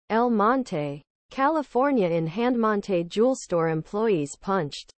El Monte, California. In hand-monte jewel store, employees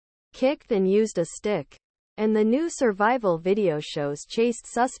punched, kicked and used a stick. And the new survival video shows chased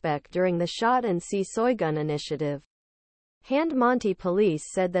suspect during the shot-and-C-Soygun initiative. Hand-monte police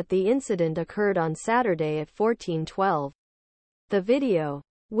said that the incident occurred on Saturday at 14:12. The video,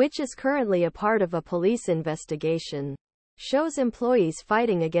 which is currently a part of a police investigation, shows employees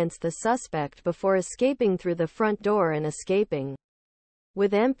fighting against the suspect before escaping through the front door and escaping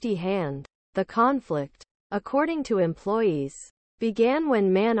with empty hand. The conflict, according to employees, began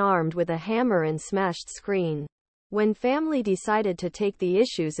when man armed with a hammer and smashed screen. When family decided to take the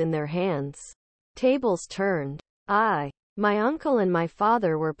issues in their hands, tables turned. My uncle and my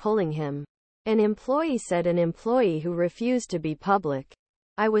father were pulling him. An employee said. An employee who refused to be public.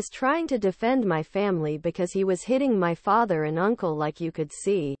 I was trying to defend my family because he was hitting my father and uncle like you could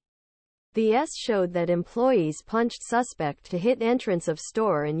see. The S showed that employees punched suspect to hit entrance of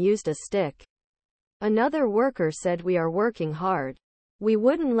store and used a stick. Another worker said, we are working hard. We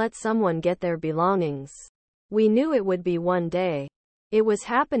wouldn't let someone get their belongings. We knew it would be one day. It was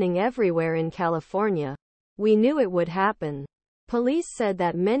happening everywhere in California. We knew it would happen. Police said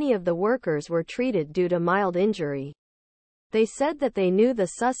that many of the workers were treated due to mild injury. They said that they knew the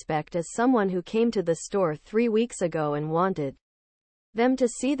suspect as someone who came to the store 3 weeks ago and wanted them to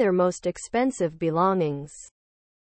see their most expensive belongings.